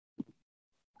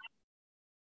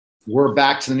We're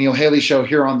back to the Neil Haley Show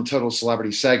here on the Total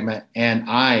Celebrity segment, and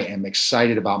I am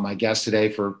excited about my guest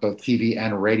today for both TV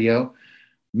and radio,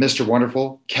 Mr.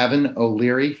 Wonderful, Kevin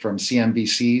O'Leary from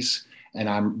CNBC's, and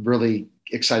I'm really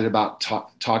excited about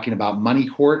talking about Money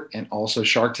Court and also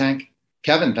Shark Tank.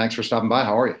 Kevin, thanks for stopping by.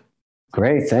 How are you?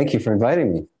 Great. Thank you for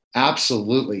inviting me.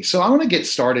 Absolutely. So I want to get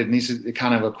started, and this is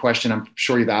kind of a question I'm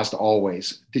sure you've asked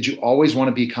always. Did you always want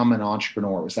to become an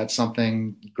entrepreneur? Was that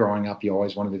something growing up you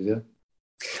always wanted to do?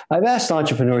 I've asked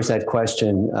entrepreneurs that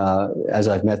question as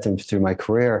I've met them through my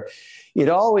career. It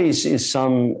always is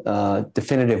some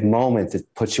definitive moment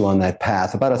that puts you on that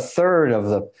path. About a third of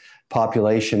the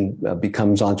population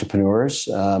becomes entrepreneurs.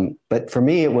 But for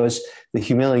me, it was the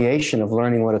humiliation of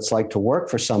learning what it's like to work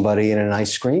for somebody in an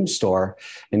ice cream store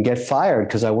and get fired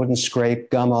because I wouldn't scrape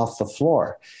gum off the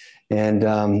floor. And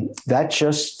that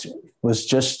just was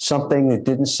just something that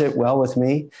didn't sit well with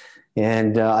me.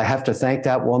 And I have to thank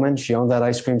that woman. She owned that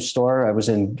ice cream store. I was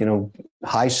in,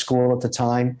 high school at the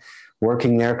time,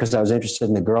 working there because I was interested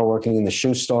in the girl working in the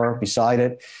shoe store beside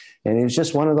it. And it was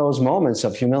just one of those moments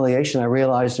of humiliation. I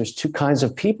realized there's two kinds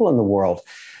of people in the world.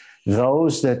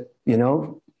 Those that,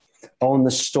 own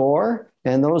the store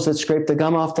and those that scrape the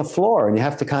gum off the floor. And you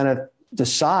have to kind of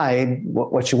decide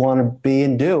what you want to be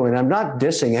and do. And I'm not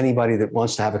dissing anybody that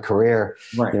wants to have a career,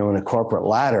 right, in a corporate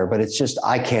ladder, but it's just,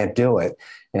 I can't do it.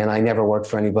 And I never worked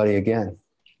for anybody again.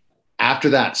 After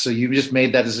that, so you just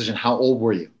made that decision. How old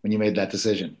were you when you made that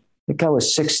decision? I think I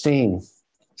was 16.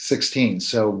 16.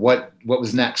 So what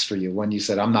was next for you when you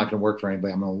said, I'm not going to work for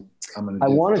anybody? I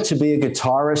wanted to be a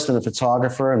guitarist and a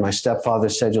photographer. And my stepfather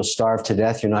said, you'll starve to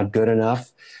death. You're not good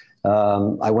enough.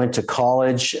 I went to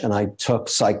college and I took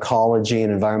psychology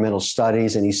and environmental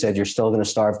studies. And he said, you're still going to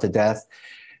starve to death.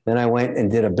 Then I went and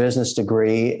did a business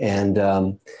degree.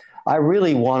 And I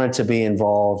really wanted to be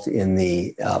involved in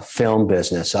the film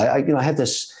business. I had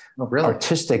this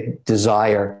artistic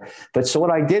desire. But so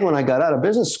what I did when I got out of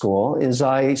business school is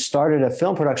I started a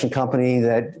film production company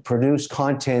that produced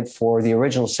content for the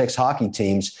original 6 hockey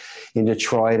teams in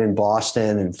Detroit and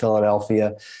Boston and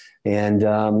Philadelphia. And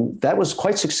that was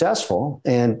quite successful.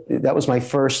 And that was my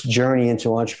first journey into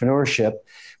entrepreneurship.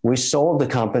 We sold the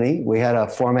company. We had a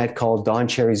format called Don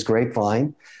Cherry's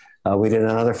Grapevine. We did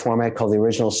another format called the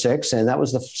Original 6, and that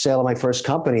was the sale of my first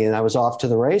company, and I was off to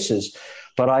the races.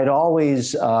 But I'd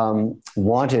always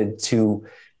wanted to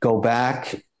go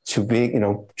back to be,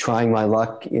 trying my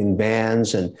luck in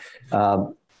bands. And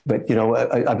but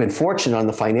I've been fortunate on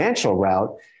the financial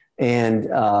route. And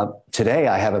today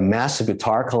I have a massive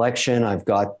guitar collection. I've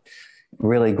got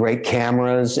really great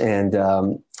cameras, and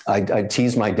I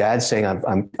tease my dad saying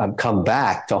I'm come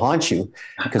back to haunt you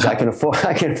because I can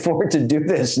afford to do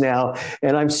this now,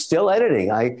 and I'm still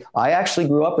editing. I actually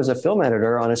grew up as a film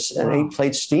editor on an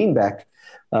 8-plate Steenbeck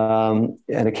and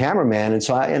a cameraman, and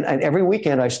so and every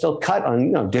weekend I still cut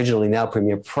on digitally now,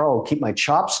 Premiere Pro, keep my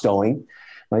chops going.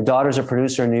 My daughter's a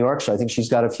producer in New York, so I think she's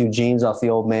got a few genes off the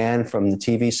old man from the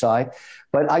TV side.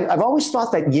 But I've always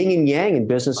thought that yin and yang in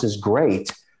business is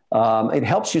great. It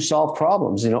helps you solve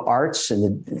problems, arts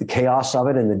and the chaos of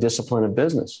it and the discipline of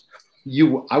business.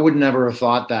 I would never have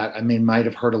thought that. I mean, might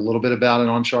have heard a little bit about it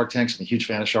on Shark Tank. I'm a huge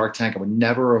fan of Shark Tank. I would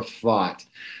never have thought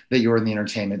that you were in the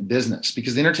entertainment business,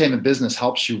 because the entertainment business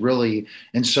helps you really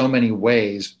in so many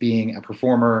ways, being a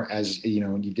performer, as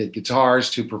you did guitars,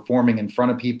 to performing in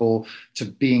front of people, to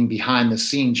being behind the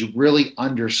scenes. You really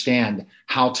understand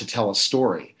how to tell a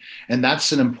story. And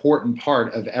that's an important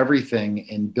part of everything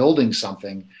in building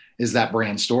something, is that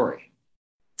brand story.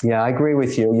 Yeah, I agree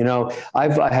with you.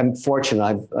 I'm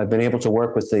fortunate. I've been able to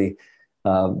work with the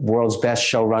world's best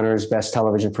showrunners, best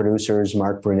television producers,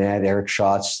 Mark Burnett, Eric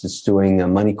Schatz, that's doing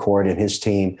Money Court, and his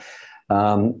team.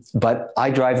 But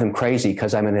I drive them crazy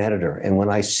because I'm an editor. And when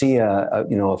I see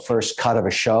a first cut of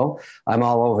a show, I'm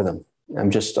all over them.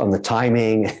 I'm just on the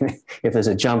timing. If there's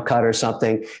a jump cut or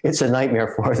something, it's a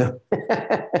nightmare for them.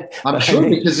 I'm sure,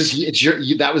 because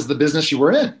that was the business you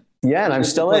were in. Yeah, and I'm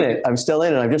still in it. I'm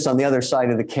just on the other side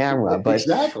of the camera. But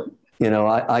exactly.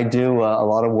 I do a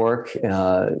lot of work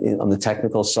on the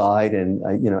technical side, and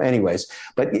anyways.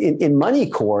 But in Money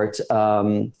Court,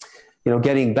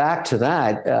 getting back to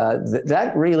that,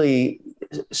 that really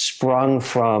sprung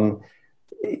from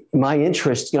my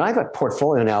interest. I have a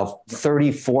portfolio now of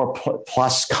 34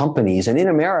 plus companies. And in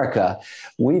America,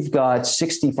 we've got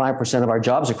 65% of our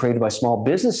jobs are created by small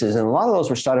businesses. And a lot of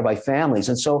those were started by families.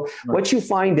 And so what you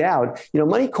find out,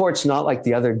 Money Court's not like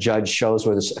the other judge shows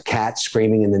where there's a cat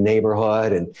screaming in the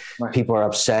neighborhood and people are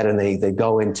upset and they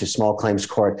go into small claims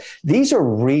court. These are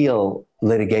real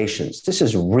litigations. This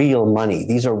is real money.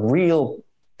 These are real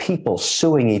people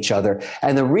suing each other.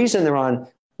 And the reason they're on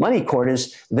money court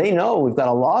is they know we've got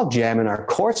a log jam in our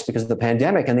courts because of the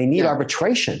pandemic, and they need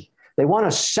arbitration. They want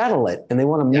to settle it and they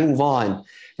want to move on.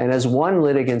 And as one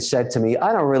litigant said to me,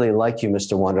 I don't really like you,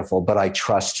 Mr. Wonderful, but I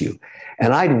trust you.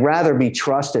 And I'd rather be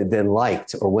trusted than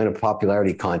liked or win a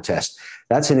popularity contest.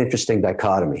 That's an interesting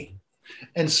dichotomy.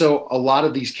 And so a lot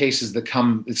of these cases that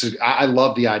come, I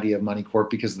love the idea of money court,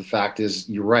 because the fact is,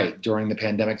 you're right. During the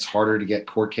pandemic, it's harder to get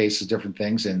court cases, different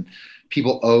things, and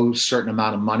people owe a certain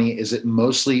amount of money. Is it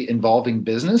mostly involving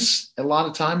business a lot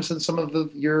of times in some of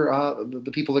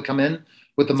the people that come in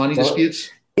with the money disputes?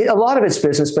 A lot of it's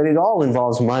business, but it all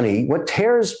involves money. What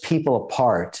tears people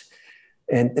apart,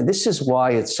 and this is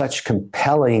why it's such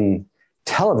compelling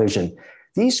television,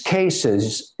 these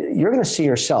cases, you're going to see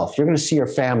yourself, you're going to see your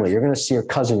family, you're going to see your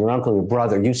cousin, your uncle, your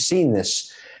brother. You've seen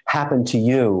this happen to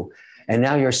you, and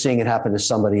now you're seeing it happen to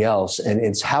somebody else. And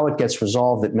it's how it gets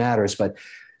resolved that matters. But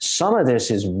some of this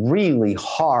is really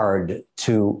hard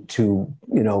to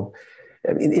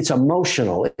I mean, it's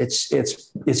emotional.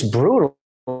 It's brutal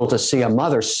to see a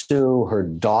mother sue her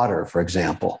daughter, for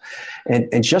example.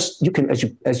 And just, you can,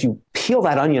 as you peel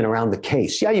that onion around the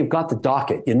case, you've got the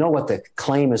docket, you know what the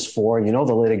claim is for, you know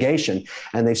the litigation,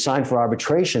 and they've signed for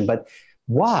arbitration. But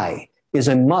why is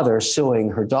a mother suing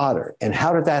her daughter? And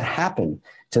how did that happen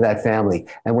to that family?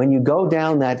 And when you go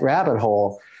down that rabbit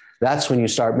hole, that's when you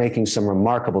start making some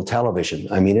remarkable television.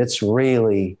 I mean, it's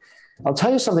really, I'll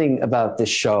tell you something about this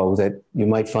show that you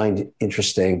might find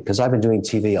interesting, because I've been doing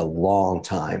TV a long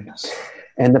time. Yes.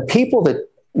 And the people that,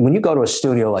 when you go to a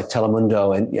studio like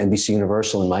Telemundo and NBC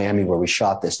Universal in Miami, where we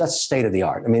shot this, that's state of the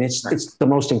art. I mean, it's the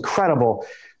most incredible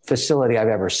facility I've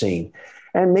ever seen.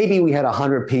 And maybe we had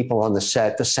 100 people on the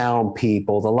set, the sound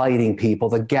people, the lighting people,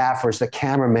 the gaffers, the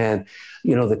cameraman,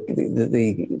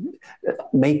 the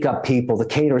makeup people, the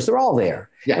caterers, they're all there.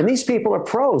 Yeah. And these people are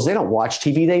pros. They don't watch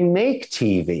TV, they make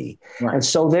TV. Right. And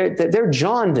so they're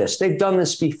jaundiced. They've done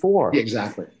this before.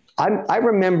 Exactly. I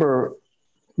remember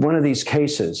one of these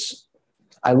cases.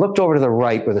 I looked over to the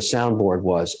right where the soundboard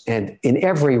was, and in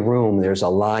every room, there's a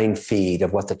line feed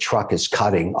of what the truck is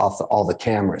cutting off all the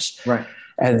cameras. Right.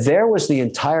 And there was the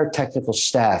entire technical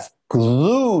staff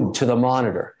glued to the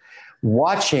monitor,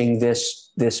 watching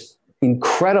this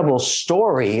incredible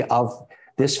story of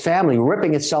this family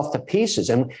ripping itself to pieces.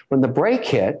 And when the break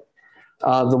hit,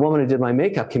 the woman who did my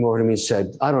makeup came over to me and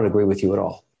said, I don't agree with you at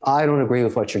all. I don't agree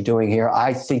with what you're doing here.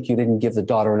 I think you didn't give the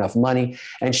daughter enough money.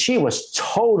 And she was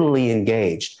totally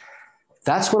engaged.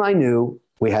 That's when I knew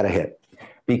we had a hit.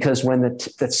 Because when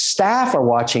the staff are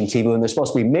watching TV, when they're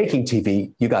supposed to be making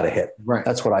TV, you got a hit. Right.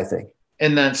 That's what I think.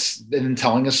 And that's in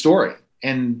telling a story.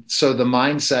 And so the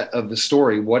mindset of the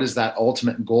story, what is that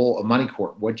ultimate goal of Money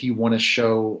Court? What do you want to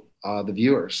show the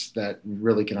viewers that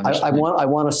really can understand? I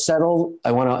want to settle.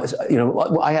 I want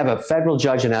to, I have a federal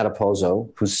judge in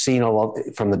Adiposo who's seen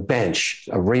from the bench,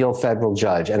 a real federal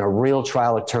judge and a real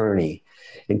trial attorney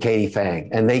in Katie Fang.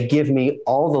 And they give me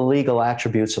all the legal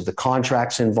attributes of the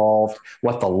contracts involved,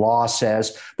 what the law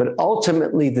says, but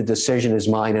ultimately the decision is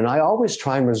mine. And I always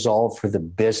try and resolve for the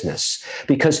business,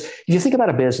 because if you think about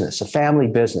a business, a family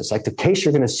business, like the case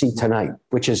you're going to see tonight,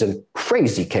 which is a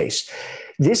crazy case.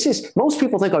 Most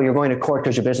people think, oh, you're going to court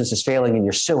because your business is failing and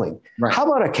you're suing. Right.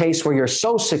 How about a case where you're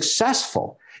so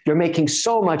successful, you're making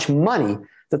so much money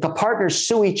that the partners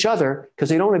sue each other because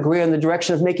they don't agree on the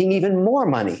direction of making even more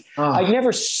money? I've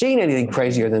never seen anything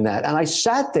crazier than that. And I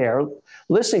sat there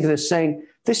listening to this saying,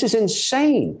 this is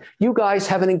insane. You guys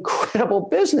have an incredible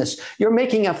business. You're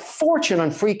making a fortune on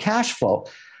free cash flow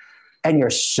and you're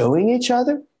suing each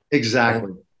other?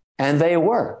 Exactly. And they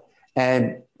were.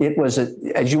 And it was,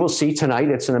 as you will see tonight,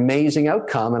 it's an amazing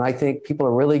outcome. And I think people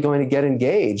are really going to get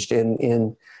engaged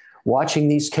in watching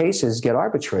these cases get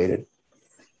arbitrated.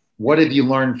 What have you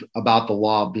learned about the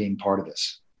law being part of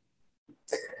this?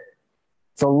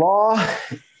 The law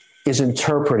is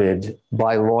interpreted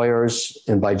by lawyers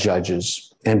and by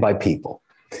judges and by people.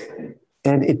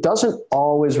 And it doesn't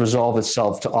always resolve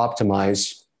itself to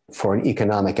optimize for an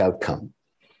economic outcome.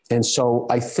 And so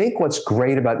I think what's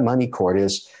great about Money Court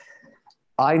is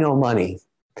I know money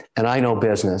and I know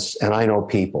business and I know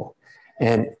people.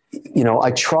 And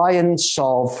I try and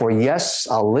solve for, yes,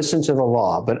 I'll listen to the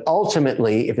law, but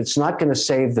ultimately, if it's not going to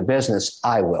save the business,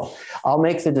 I will. I'll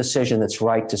make the decision that's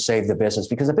right to save the business,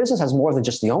 because the business has more than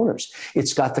just the owners.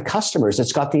 It's got the customers.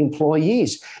 It's got the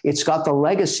employees. It's got the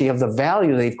legacy of the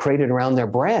value they've created around their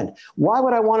brand. Why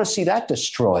would I want to see that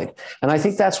destroyed? And I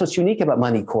think that's what's unique about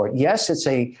Money Court. Yes, it's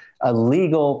a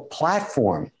legal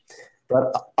platform,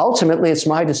 but ultimately, it's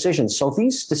my decision. So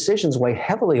these decisions weigh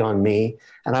heavily on me,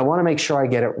 and I want to make sure I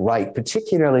get it right,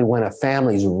 particularly when a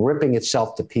family is ripping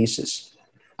itself to pieces.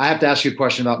 I have to ask you a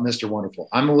question about Mr. Wonderful.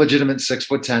 I'm a legitimate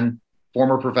 6'10"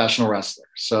 former professional wrestler.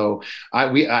 So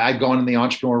I'd gone in the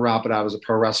entrepreneur route, but I was a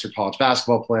pro wrestler, college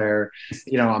basketball player.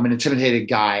 I'm an intimidated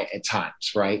guy at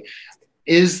times, right?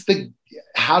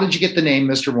 How did you get the name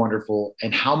Mr. Wonderful,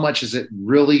 and how much is it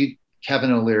really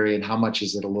Kevin O'Leary, and how much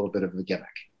is it a little bit of a gimmick?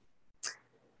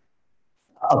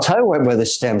 I'll tell you where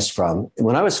this stems from.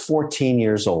 When I was 14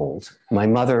 years old, my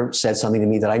mother said something to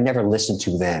me that I never listened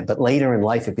to then, but later in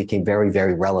life, it became very,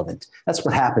 very relevant. That's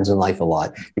what happens in life a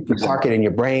lot. You park it in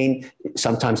your brain.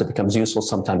 Sometimes it becomes useful,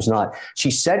 sometimes not.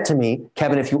 She said to me,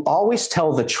 Kevin, if you always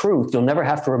tell the truth, you'll never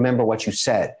have to remember what you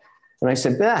said. And I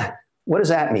said, what does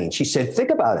that mean? She said, think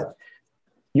about it.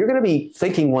 You're going to be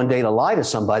thinking one day to lie to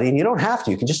somebody, and you don't have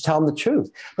to. You can just tell them the truth.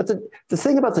 But the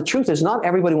thing about the truth is not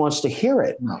everybody wants to hear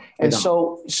it. No, and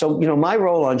so my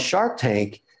role on Shark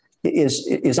Tank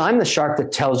is I'm the shark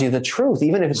that tells you the truth,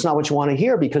 even if it's not what you want to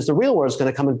hear, because the real world is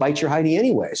going to come and bite your hidey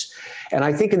anyways. And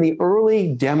I think in the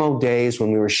early demo days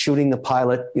when we were shooting the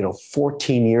pilot,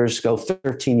 14 years ago,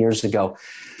 13 years ago,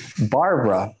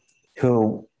 Barbara,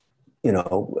 who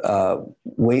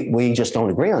we just don't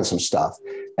agree on some stuff.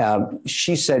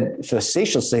 She said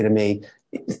facetiously to me,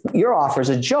 your offer is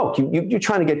a joke. You're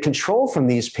trying to get control from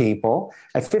these people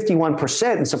at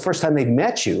 51%. It's the first time they've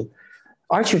met you.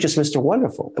 Aren't you just Mr.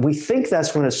 Wonderful? We think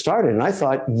that's when it started. And I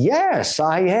thought, yes,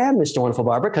 I am Mr. Wonderful,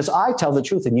 Barbara, because I tell the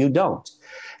truth and you don't.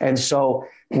 And so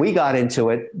we got into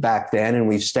it back then, and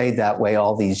we've stayed that way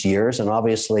all these years. And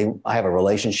obviously, I have a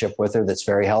relationship with her that's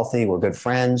very healthy. We're good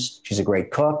friends. She's a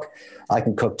great cook. I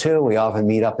can cook too. We often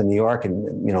meet up in New York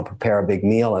and, prepare a big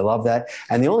meal. I love that.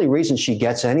 And the only reason she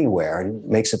gets anywhere and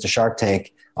makes it to Shark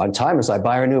Tank on time is I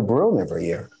buy her a new broom every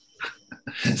year.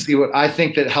 See, what I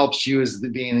think that helps you is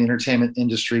being in the entertainment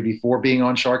industry before being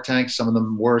on Shark Tank. Some of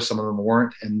them were, some of them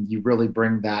weren't. And you really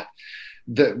bring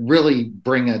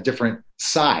a different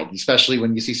side, especially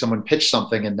when you see someone pitch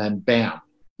something and then bam,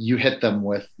 you hit them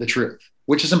with the truth,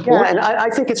 which is important. Yeah, and I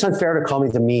think it's unfair to call me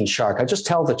the mean shark. I just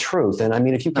tell the truth. And I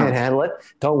mean, if you can't handle it,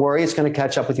 don't worry. It's going to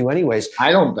catch up with you anyways.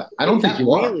 I don't think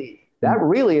you are. That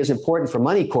really is important for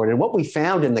Money Court. And what we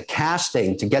found in the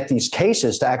casting to get these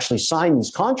cases to actually sign these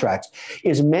contracts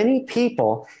is many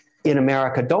people in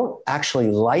America don't actually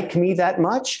like me that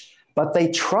much, but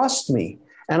they trust me.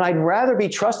 And I'd rather be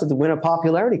trusted than win a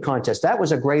popularity contest. That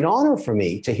was a great honor for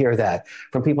me to hear that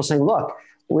from people saying, look,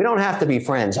 we don't have to be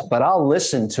friends, but I'll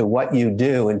listen to what you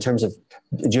do in terms of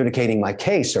adjudicating my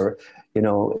case or,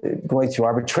 going through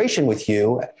arbitration with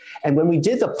you. And when we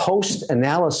did the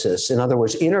post-analysis, in other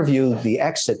words, interviewed the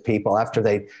exit people after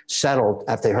they settled,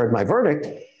 after they heard my verdict,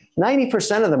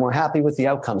 90% of them were happy with the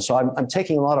outcome. So I'm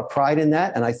taking a lot of pride in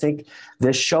that. And I think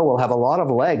this show will have a lot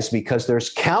of legs because there's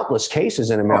countless cases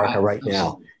in America right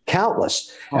now.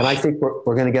 Countless. And I think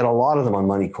we're going to get a lot of them on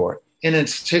Money Court. And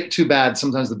it's too bad.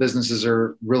 Sometimes the businesses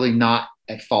are really not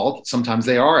at fault. Sometimes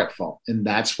they are at fault. And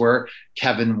that's where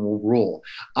Kevin will rule.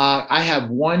 I have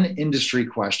one industry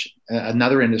question,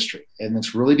 another industry, and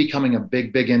it's really becoming a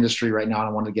big, big industry right now. And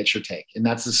I want to get your take. And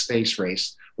that's the space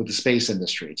race with the space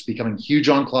industry. It's becoming huge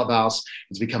on Clubhouse.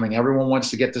 It's becoming everyone wants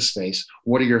to get to space.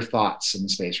 What are your thoughts in the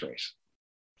space race?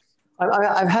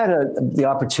 I've had the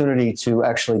opportunity to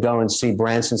actually go and see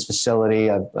Branson's facility.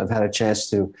 I've had a chance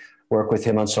to work with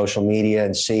him on social media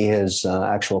and see his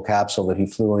actual capsule that he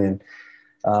flew in.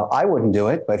 I wouldn't do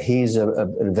it, but he's an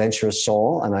adventurous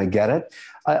soul, and I get it.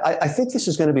 I think this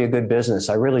is going to be a good business.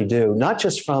 I really do. Not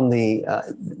just from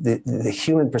the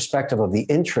human perspective of the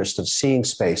interest of seeing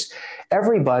space.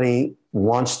 Everybody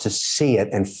wants to see it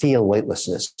and feel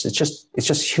weightlessness. It's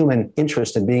just human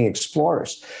interest in being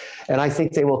explorers. And I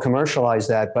think they will commercialize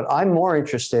that. But I'm more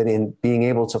interested in being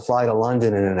able to fly to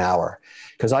London in an hour,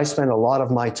 because I spend a lot of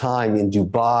my time in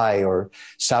Dubai or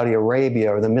Saudi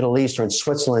Arabia or the Middle East or in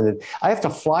Switzerland. And I have to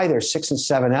fly there 6 and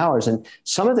 7 hours. And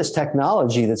some of this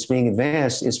technology that's being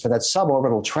advanced is for that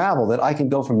suborbital travel that I can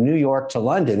go from New York to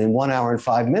London in 1 hour and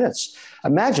 5 minutes.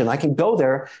 Imagine I can go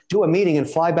there, do a meeting and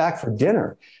fly back for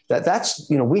dinner. That's,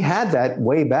 we had that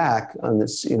way back on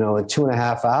this, in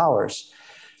 2.5 hours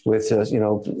with,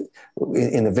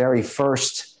 in the very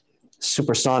first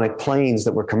supersonic planes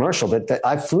that were commercial, but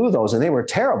I flew those and they were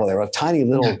terrible. They were tiny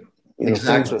little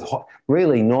things with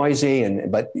really noisy,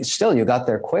 but still you got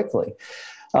there quickly.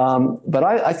 But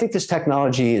I think this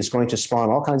technology is going to spawn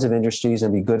all kinds of industries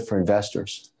and be good for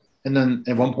investors. And then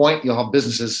at one point you'll have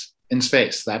businesses in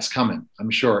space. That's coming, I'm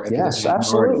sure. Yes,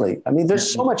 absolutely. I mean,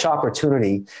 there's so much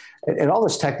opportunity and all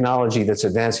this technology that's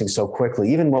advancing so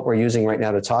quickly. Even what we're using right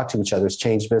now to talk to each other has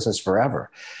changed business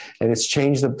forever. And it's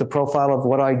changed the profile of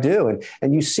what I do.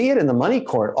 And you see it in the Money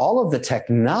Court, all of the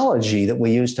technology that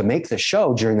we used to make the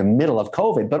show during the middle of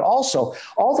COVID, but also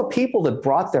all the people that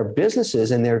brought their businesses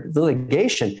and their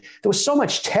litigation. There was so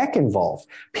much tech involved.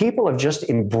 People have just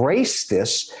embraced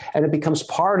this, and it becomes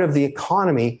part of the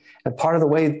economy and part of the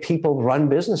way people run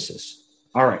businesses.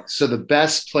 All right. So the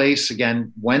best place,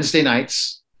 again, Wednesday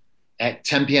nights at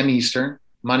 10 p.m. Eastern,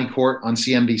 Money Court on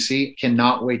CNBC.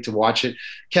 Cannot wait to watch it.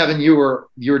 Kevin,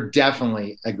 you're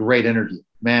definitely a great interview,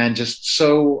 man. Just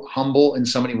so humble in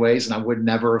so many ways, and I would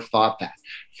never have thought that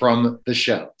from the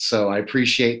show. So I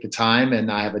appreciate the time,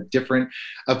 and I have a different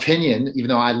opinion, even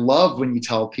though I love when you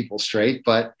tell people straight,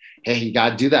 but hey, you got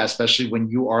to do that, especially when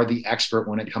you are the expert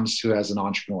when it comes to as an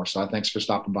entrepreneur. So thanks for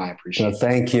stopping by. I appreciate it.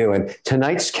 Thank you. And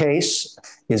tonight's case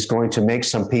is going to make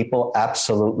some people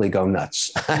absolutely go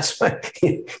nuts. That's what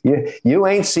you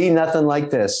ain't seen nothing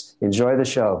like this. Enjoy the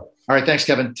show. All right. Thanks,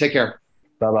 Kevin. Take care.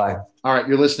 Bye-bye. All right.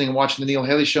 You're listening and watching The Neil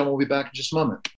Haley Show. We'll be back in just a moment.